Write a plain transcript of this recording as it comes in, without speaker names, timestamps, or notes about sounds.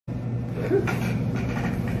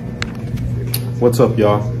What's up,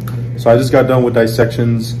 y'all? So I just got done with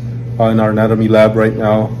dissections in our anatomy lab right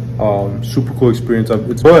now. Super cool experience. We're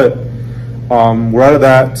out of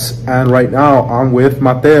that, and right now I'm with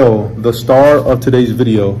Mateo, the star of today's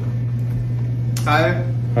video. Hi.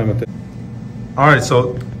 Hi, Mateo. All right,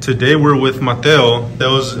 so today we're with Mateo.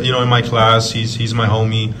 Mateo's, in my class. He's my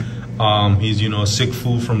homie. He's, a sick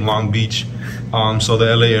fool from Long Beach, so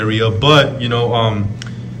the LA area. But,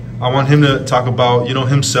 I want him to talk about,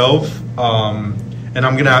 himself. And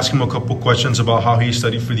I'm gonna ask him a couple questions about how he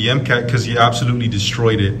studied for the MCAT, because he absolutely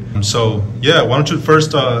destroyed it. So yeah, why don't you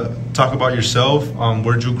first talk about yourself?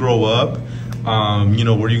 Where'd you grow up?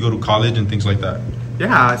 Where you go to college and things like that.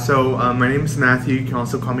 Yeah, so my name is Matthew. You can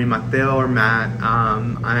also call me Mateo or Matt.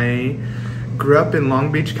 I grew up in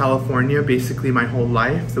Long Beach, California, basically my whole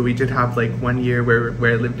life. So we did have like 1 year where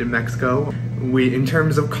I lived in Mexico. In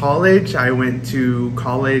terms of college, I went to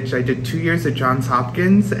college. I did 2 years at Johns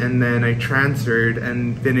Hopkins, and then I transferred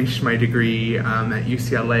and finished my degree at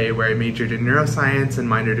UCLA, where I majored in neuroscience and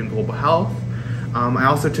minored in global health. I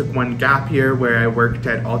also took one gap year where I worked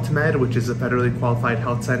at Ultimed, which is a federally qualified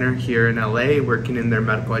health center here in LA, working in their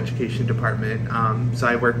medical education department. So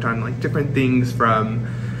I worked on like different things from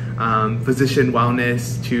physician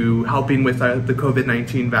wellness to helping with the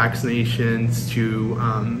COVID-19 vaccinations to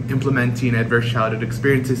implementing adverse childhood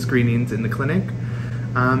experiences screenings in the clinic.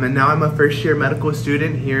 And now I'm a first-year medical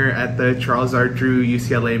student here at the Charles R. Drew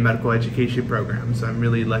UCLA Medical Education Program, so I'm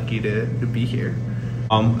really lucky to be here.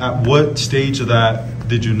 At what stage of that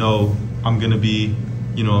did you know I'm going to be,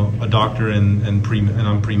 a doctor and I'm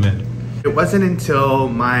pre-med? It wasn't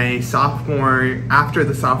until after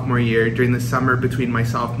the sophomore year, during the summer between my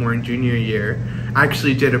sophomore and junior year, I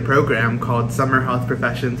actually did a program called Summer Health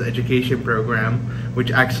Professions Education Program,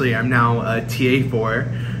 which actually I'm now a TA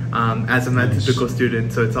for as a med typical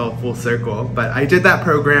student, so it's all full circle. But I did that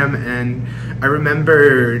program, and I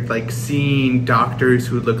remember like seeing doctors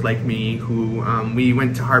who looked like me, who we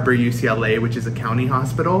went to Harbor UCLA, which is a county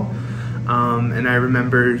hospital. And I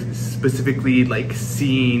remember specifically like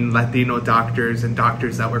seeing Latino doctors and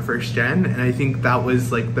doctors that were first gen, and I think that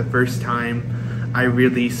was like the first time I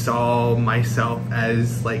really saw myself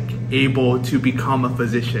as like able to become a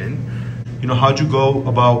physician. How'd you go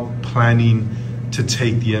about planning to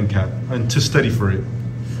take the MCAT and to study for it?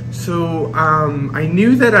 So I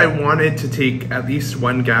knew that I wanted to take at least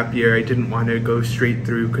one gap year. I didn't want to go straight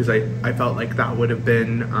through because I felt like that would have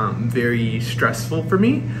been very stressful for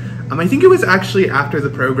me. I think it was actually after the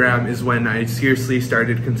program is when I seriously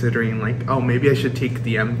started considering like, oh, maybe I should take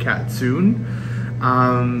the MCAT soon.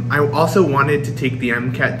 I also wanted to take the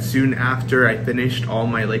MCAT soon after I finished all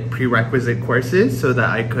my like prerequisite courses, so that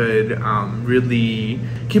I could really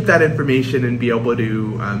keep that information and be able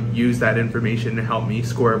to use that information to help me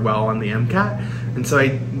score well on the MCAT. And so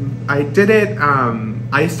I did it.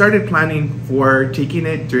 I started planning for taking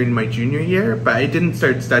it during my junior year, but I didn't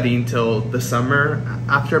start studying till the summer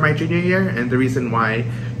after my junior year. And the reason why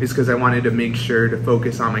is because I wanted to make sure to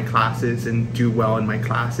focus on my classes and do well in my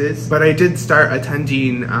classes. But I did start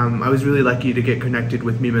attending. I was really lucky to get connected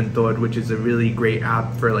with Mi Mentor, which is a really great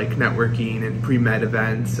app for like networking and pre-med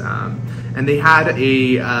events. And they had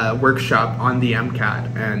a workshop on the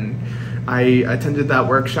MCAT, and I attended that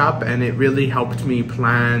workshop, and it really helped me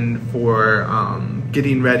plan for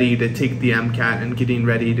getting ready to take the MCAT and getting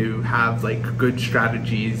ready to have like good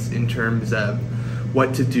strategies in terms of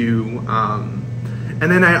what to do. And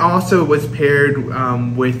then I also was paired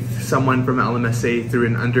with someone from LMSA through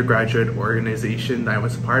an undergraduate organization that I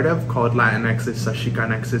was a part of called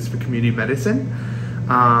Latinxes/Chicanxes for Community Medicine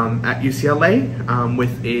at UCLA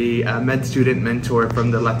with a med student mentor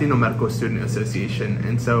from the Latino Medical Student Association.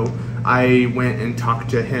 And so I went and talked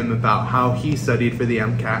to him about how he studied for the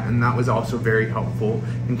MCAT, and that was also very helpful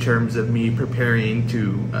in terms of me preparing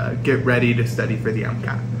to get ready to study for the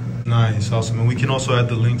MCAT. Nice, awesome. And we can also add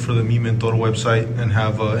the link for the Mi Mentor website and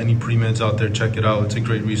have any pre-meds out there. Check it out. It's a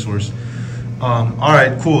great resource. All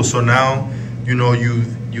right, cool. So now,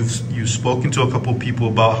 you've spoken to a couple people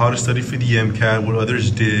about how to study for the MCAT, what others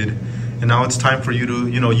did, and now it's time for you to,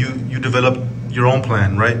 you develop your own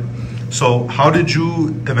plan, right? So how did you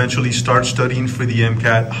eventually start studying for the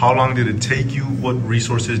MCAT? How long did it take you? What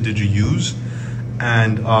resources did you use?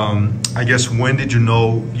 And I guess when did you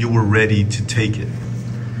know you were ready to take it?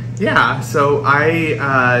 Yeah, so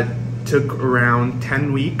I took around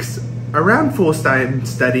 10 weeks, around full-time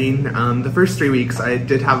studying. The first 3 weeks I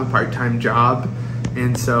did have a part-time job,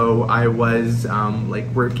 and so I was like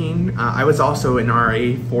working. I was also an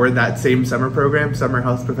RA for that same summer program, Summer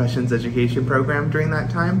Health Professions Education Program, during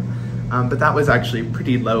that time. But that was actually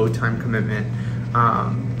pretty low time commitment.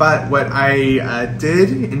 But what I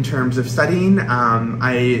did in terms of studying,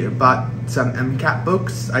 I bought some MCAT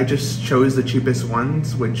books. I just chose the cheapest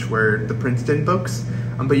ones, which were the Princeton books.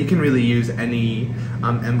 But you can really use any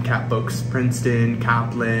MCAT books, Princeton,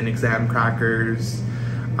 Kaplan, Exam Crackers.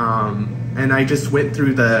 And I just went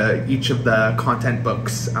through each of the content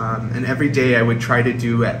books. And every day I would try to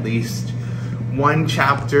do at least one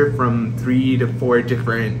chapter from 3 to 4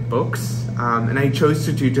 different books. And I chose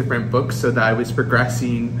to do different books so that I was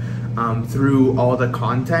progressing through all the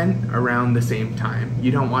content around the same time. You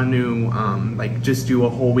don't want to like just do a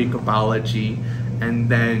whole week of biology and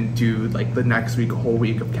then do like the next week a whole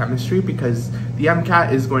week of chemistry, because the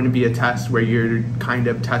MCAT is going to be a test where you're kind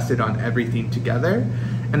of tested on everything together.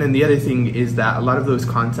 And then the other thing is that a lot of those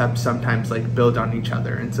concepts sometimes like build on each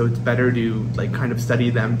other, and so it's better to like kind of study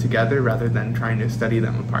them together rather than trying to study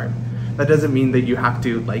them apart. That doesn't mean that you have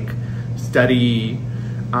to like study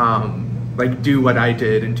like do what I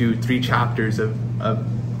did and do 3 chapters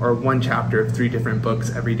or 1 chapter of 3 different books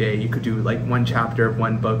every day. You could do like 1 chapter of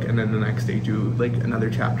 1 book and then the next day do like another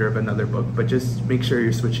chapter of another book, but just make sure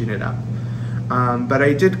you're switching it up. But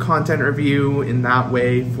I did content review in that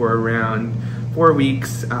way for around 4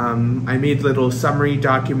 weeks. I made little summary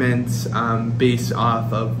documents based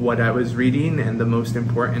off of what I was reading and the most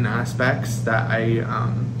important aspects that I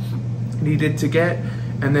needed to get.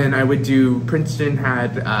 And then I would do, Princeton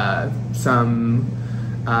had some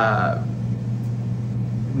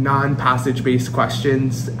non-passage based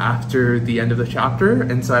questions after the end of the chapter,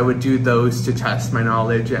 and so I would do those to test my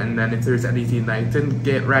knowledge, and then if there's anything that I didn't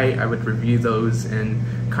get right, I would review those and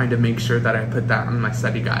kind of make sure that I put that on my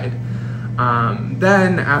study guide.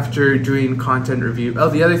 Then after doing content review,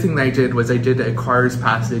 the other thing that I did was I did a CARS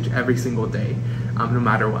passage every single day, no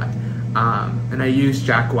matter what. And I used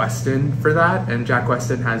Jack Weston for that, and Jack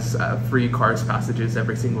Weston has free CARS passages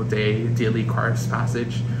every single day, daily CARS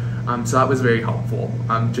passage. So that was very helpful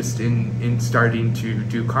just in starting to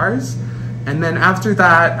do CARS. And then after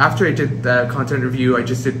that, after I did the content review, I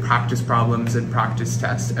just did practice problems and practice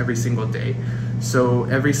tests every single day. So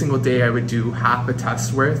every single day I would do half a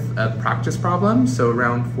test worth of practice problems, so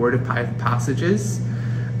around 4 to 5 passages.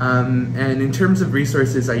 And in terms of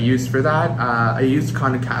resources I used for that, I used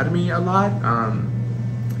Khan Academy a lot,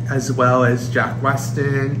 as well as Jack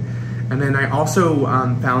Weston. And then I also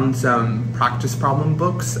found some practice problem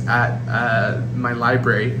books at my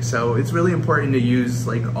library. So it's really important to use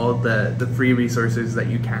like all the free resources that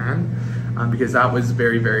you can, because that was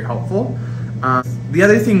very, very helpful. The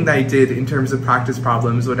other thing that I did in terms of practice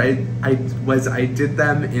problems, I did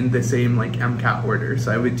them in the same like MCAT order.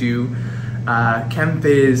 So I would do Chem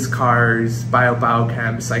Phys, CARS,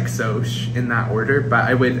 Biochem, Psych Soc in that order, but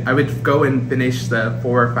I would go and finish the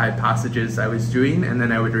 4 or 5 passages I was doing, and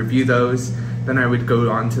then I would review those, then I would go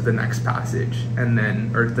on to the next passage, and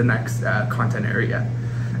then, or the next content area.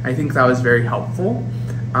 I think that was very helpful.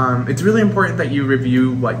 It's really important that you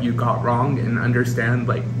review what you got wrong and understand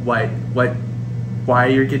like why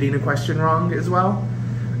you're getting a question wrong as well.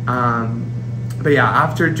 But yeah,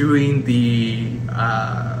 after doing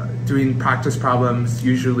doing practice problems,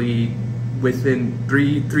 usually within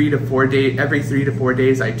 3 to 4 days, every 3 to 4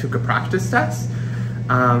 days, I took a practice test.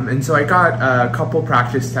 And so I got a couple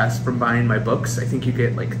practice tests from buying my books. I think you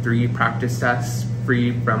get like 3 practice tests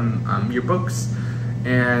free from your books.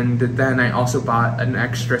 And then I also bought an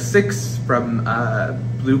extra 6 from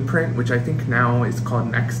Blueprint, which I think now is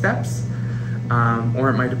called Next Steps. Or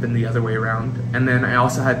it might have been the other way around. And then I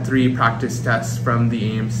also had 3 practice tests from the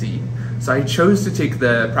AMC. So I chose to take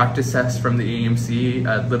the practice tests from the AMC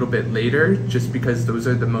a little bit later, just because those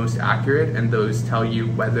are the most accurate and those tell you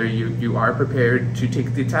whether you are prepared to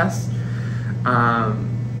take the test.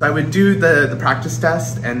 I would do the practice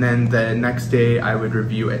test, and then the next day I would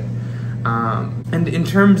review it. And in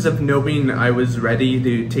terms of knowing I was ready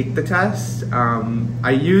to take the test,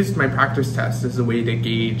 I used my practice test as a way to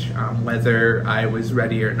gauge whether I was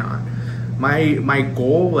ready or not. My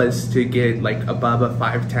goal was to get like above a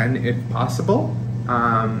 510 if possible,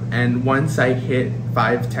 and once I hit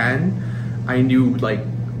 510, I knew like,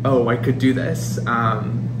 oh, I could do this.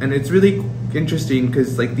 And it's really interesting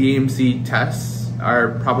because like the AMC tests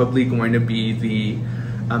are probably going to be the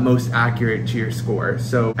most accurate to your score.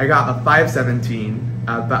 So I got a 517,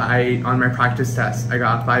 but on my practice test, I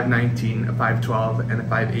got a 519, a 512, and a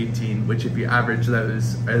 518, which if you average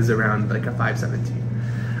those is around like a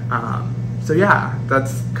 517. So yeah,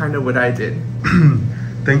 that's kind of what I did.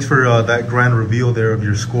 Thanks for that grand reveal there of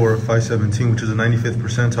your score of 517, which is a 95th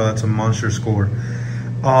percentile. That's a monster score.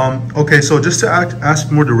 Okay, so just to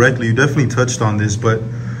ask more directly, you definitely touched on this, but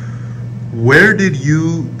where did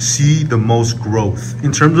you see the most growth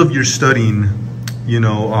in terms of your studying?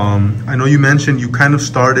 I know you mentioned you kind of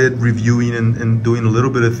started reviewing and doing a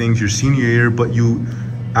little bit of things your senior year, but you,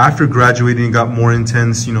 after graduating, it got more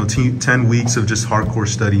intense, 10 weeks of just hardcore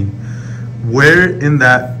studying. Where in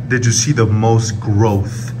that did you see the most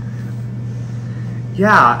growth?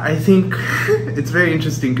 Yeah, I think it's very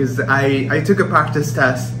interesting because I took a practice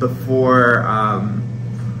test before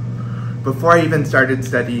I even started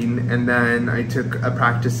studying, and then I took a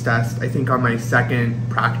practice test, I think on my second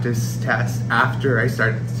practice test after I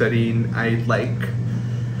started studying. I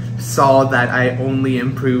saw that I only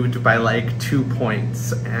improved by 2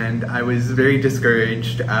 points, and I was very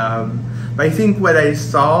discouraged. But I think what I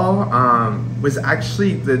saw was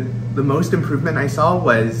actually the most improvement I saw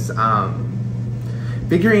was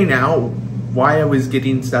figuring out why I was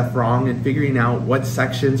getting stuff wrong and figuring out what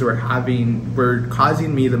sections were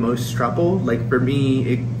causing me the most trouble. Like for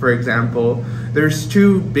me, for example, there's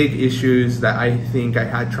two big issues that I think I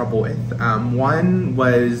had trouble with. One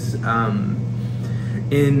was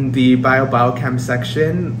in the biochem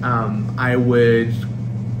section, I would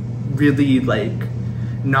really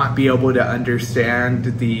not be able to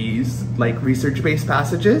understand these research-based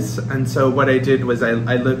passages, and so what I did was I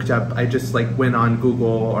looked up, I just went on Google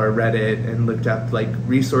or Reddit and looked up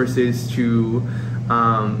resources to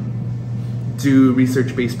do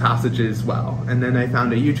research-based passages well, and then I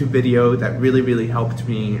found a YouTube video that really helped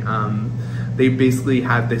me. They basically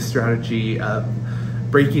had this strategy of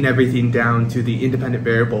breaking everything down to the independent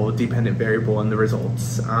variable, dependent variable, and the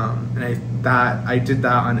results. And I did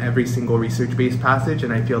that on every single research-based passage,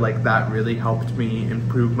 and I feel like that really helped me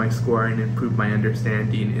improve my score and improve my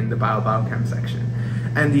understanding in the biochem section.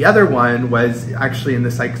 And the other one was actually in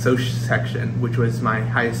the psych-soc section, which was my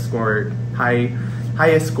highest scoring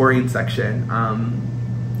section.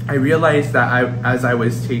 I realized that as I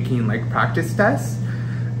was taking practice tests,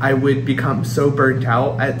 I would become so burnt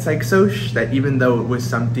out at psych-soc that even though it was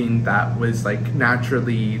something that was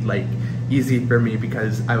naturally easy for me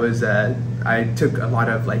because I took a lot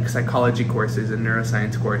of psychology courses and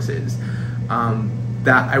neuroscience courses,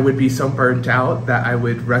 that I would be so burnt out that I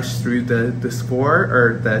would rush through the score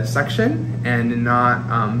or the section and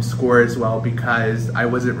not score as well because I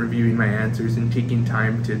wasn't reviewing my answers and taking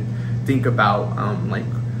time to think about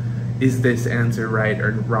is this answer right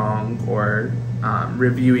or wrong, or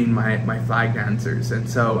reviewing my flagged answers. And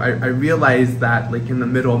so I realized that in the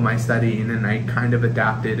middle of my studying, and I kind of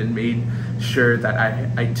adapted and made sure that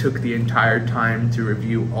I took the entire time to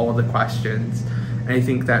review all the questions, and I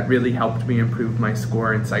think that really helped me improve my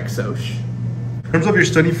score in psych-soc. In terms of your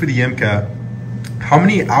study for the MCAT, how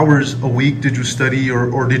many hours a week did you study,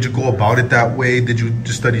 or did you go about it that way? Did you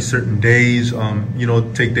just study certain days,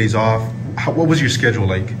 take days off? What was your schedule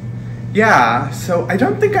like? Yeah, so I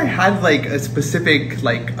don't think I had a specific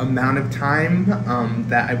amount of time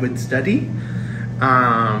that I would study.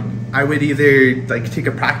 I would either take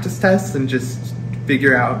a practice test and just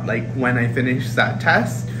figure out when I finished that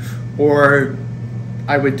test, or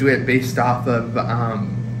I would do it based off of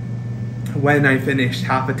when I finished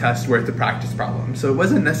half a test worth of practice problems. So it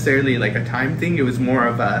wasn't necessarily a time thing, it was more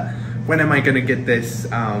of a when am I going to get this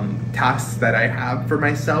task that I have for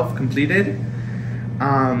myself completed.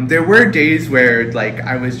 There were days where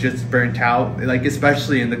I was just burnt out,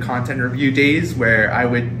 especially in the content review days where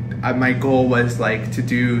my goal was to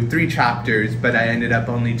do 3 chapters, but I ended up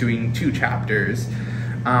only doing 2 chapters.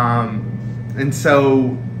 And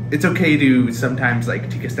so it's okay to sometimes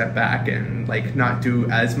take a step back and not do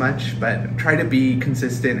as much, but try to be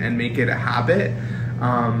consistent and make it a habit.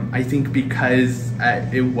 I think because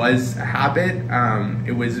it was a habit,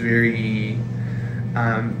 it was very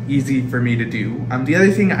easy for me to do. The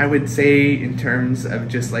other thing I would say in terms of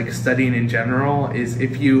just studying in general is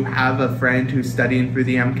if you have a friend who's studying for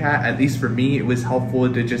the MCAT, at least for me, it was helpful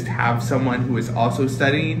to just have someone who is also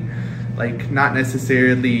studying, not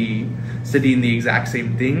necessarily studying the exact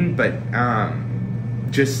same thing, but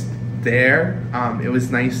just there. It was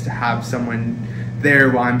nice to have someone there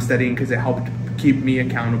while I'm studying because it helped keep me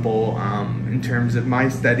accountable in terms of my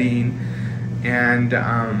studying, and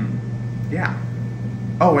yeah.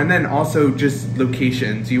 Oh, and then also just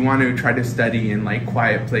locations. You want to try to study in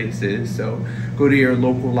quiet places. So go to your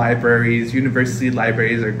local libraries. University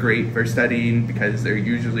libraries are great for studying because they're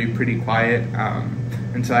usually pretty quiet.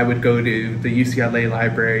 And so I would go to the UCLA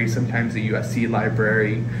library, sometimes the USC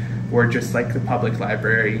library, or just the public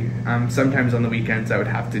library. Sometimes on the weekends I would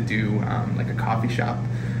have to do a coffee shop.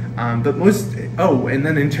 But and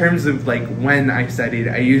then in terms of when I studied,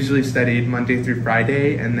 I usually studied Monday through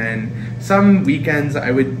Friday, and then some weekends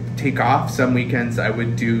I would take off, some weekends I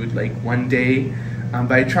would do 1 day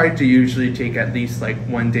But I tried to usually take at least like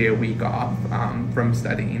 1 day a week off from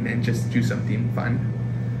studying and just do something fun.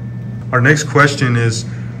 Our next question is,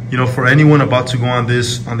 for anyone about to go on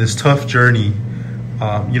this tough journey,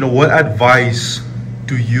 what advice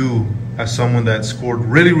do you, as someone that scored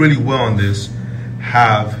really, really well on this,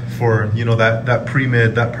 have for that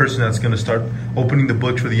pre-med, that person that's going to start opening the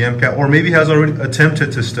books for the MCAT, or maybe has already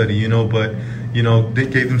attempted to study, but they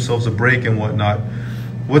gave themselves a break and whatnot?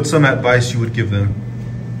 What's some advice you would give them?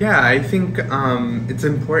 Yeah, I think it's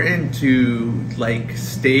important to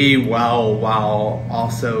stay well while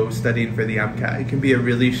also studying for the MCAT. It can be a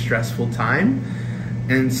really stressful time,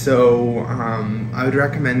 and so I would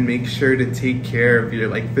recommend make sure to take care of your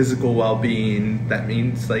physical well-being. That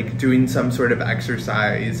means doing some sort of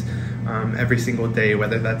exercise every single day,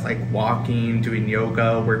 whether that's walking, doing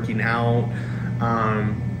yoga, working out.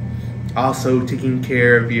 Also taking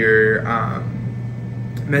care of your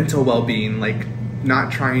mental well-being,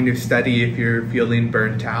 not trying to study if you're feeling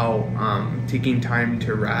burnt out, taking time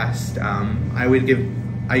to rest.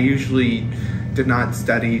 I usually did not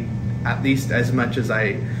study at least as much as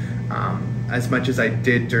I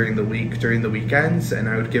did during the week, during the weekends, and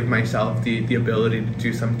I would give myself the ability to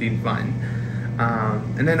do something fun.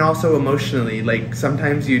 And then also emotionally,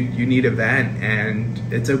 sometimes you need a vent, and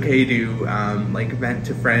it's okay to vent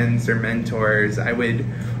to friends or mentors. I would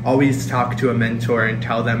always talk to a mentor and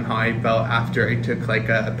tell them how I felt after I took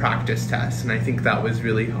a practice test, and I think that was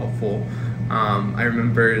really helpful. I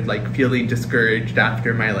remember feeling discouraged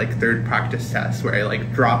after my third practice test where I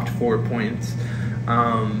dropped 4 points.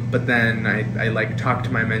 But then I talked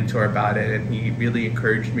to my mentor about it, and he really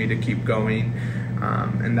encouraged me to keep going.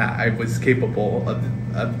 And that I was capable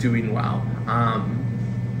of doing well.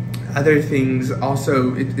 Other things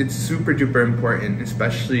also, it's super duper important,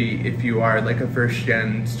 especially if you are a first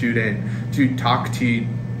gen student, to talk to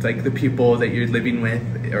the people that you're living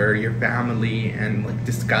with or your family and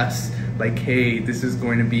discuss hey, this is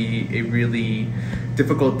going to be a really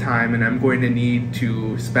difficult time, and I'm going to need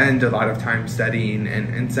to spend a lot of time studying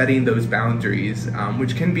and setting those boundaries,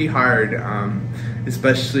 which can be hard,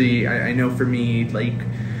 especially I know for me,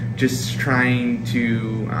 just trying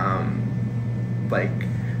to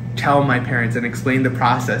tell my parents and explain the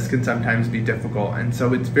process can sometimes be difficult. And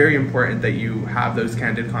so it's very important that you have those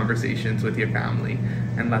candid conversations with your family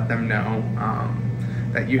and let them know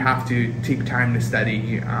that you have to take time to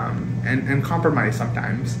study and compromise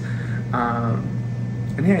sometimes.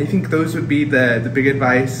 And yeah, I think those would be the big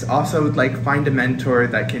advice. Also, find a mentor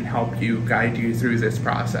that can help you, guide you through this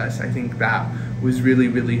process. I think that was really,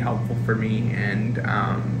 really helpful for me, and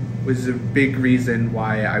was a big reason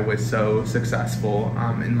why I was so successful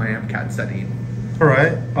in my MCAT studying. All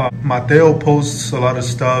right. Mateo posts a lot of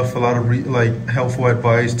stuff, a lot of helpful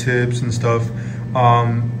advice, tips and stuff.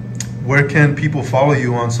 Where can people follow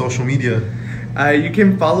you on social media? You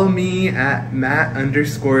can follow me at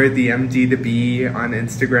Matt_the MD2B on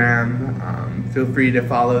Instagram. Feel free to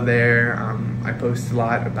follow there. I post a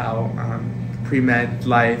lot about pre-med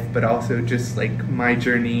life, but also just my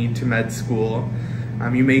journey to med school.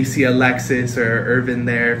 You may see Alexis or Irvin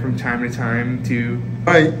there from time to time too.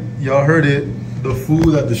 All right, y'all heard it. The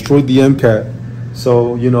fool that destroyed the MCAT.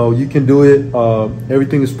 So, you can do it.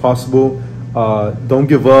 Everything is possible. Don't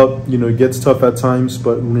give up. It gets tough at times,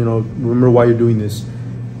 but remember why you're doing this,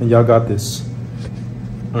 and y'all got this.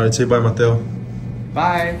 All right, say bye, Mateo.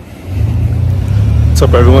 Bye. What's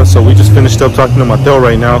up, everyone? So we just finished up talking to Mateo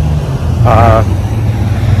right now.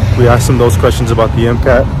 We asked him those questions about the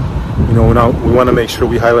MCAT. We want to make sure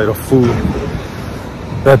we highlight a fool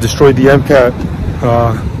that destroyed the MCAT.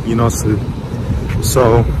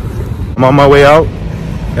 So I'm on my way out,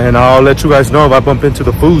 and I'll let you guys know if I bump into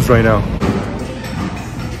the Foos right now.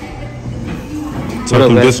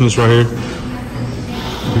 Taking distance right here.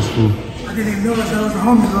 This fool. I didn't even know that was a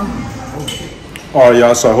homie, bro. Alright,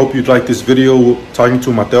 y'all, so I hope you liked this video talking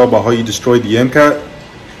to Mateo about how you destroyed the MCAT.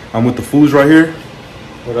 I'm with the Foos right here.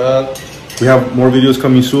 What up? We have more videos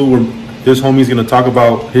coming soon where this homie's gonna talk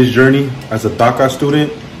about his journey as a DACA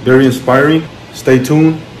student. Very inspiring. Stay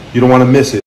tuned. You don't want to miss it.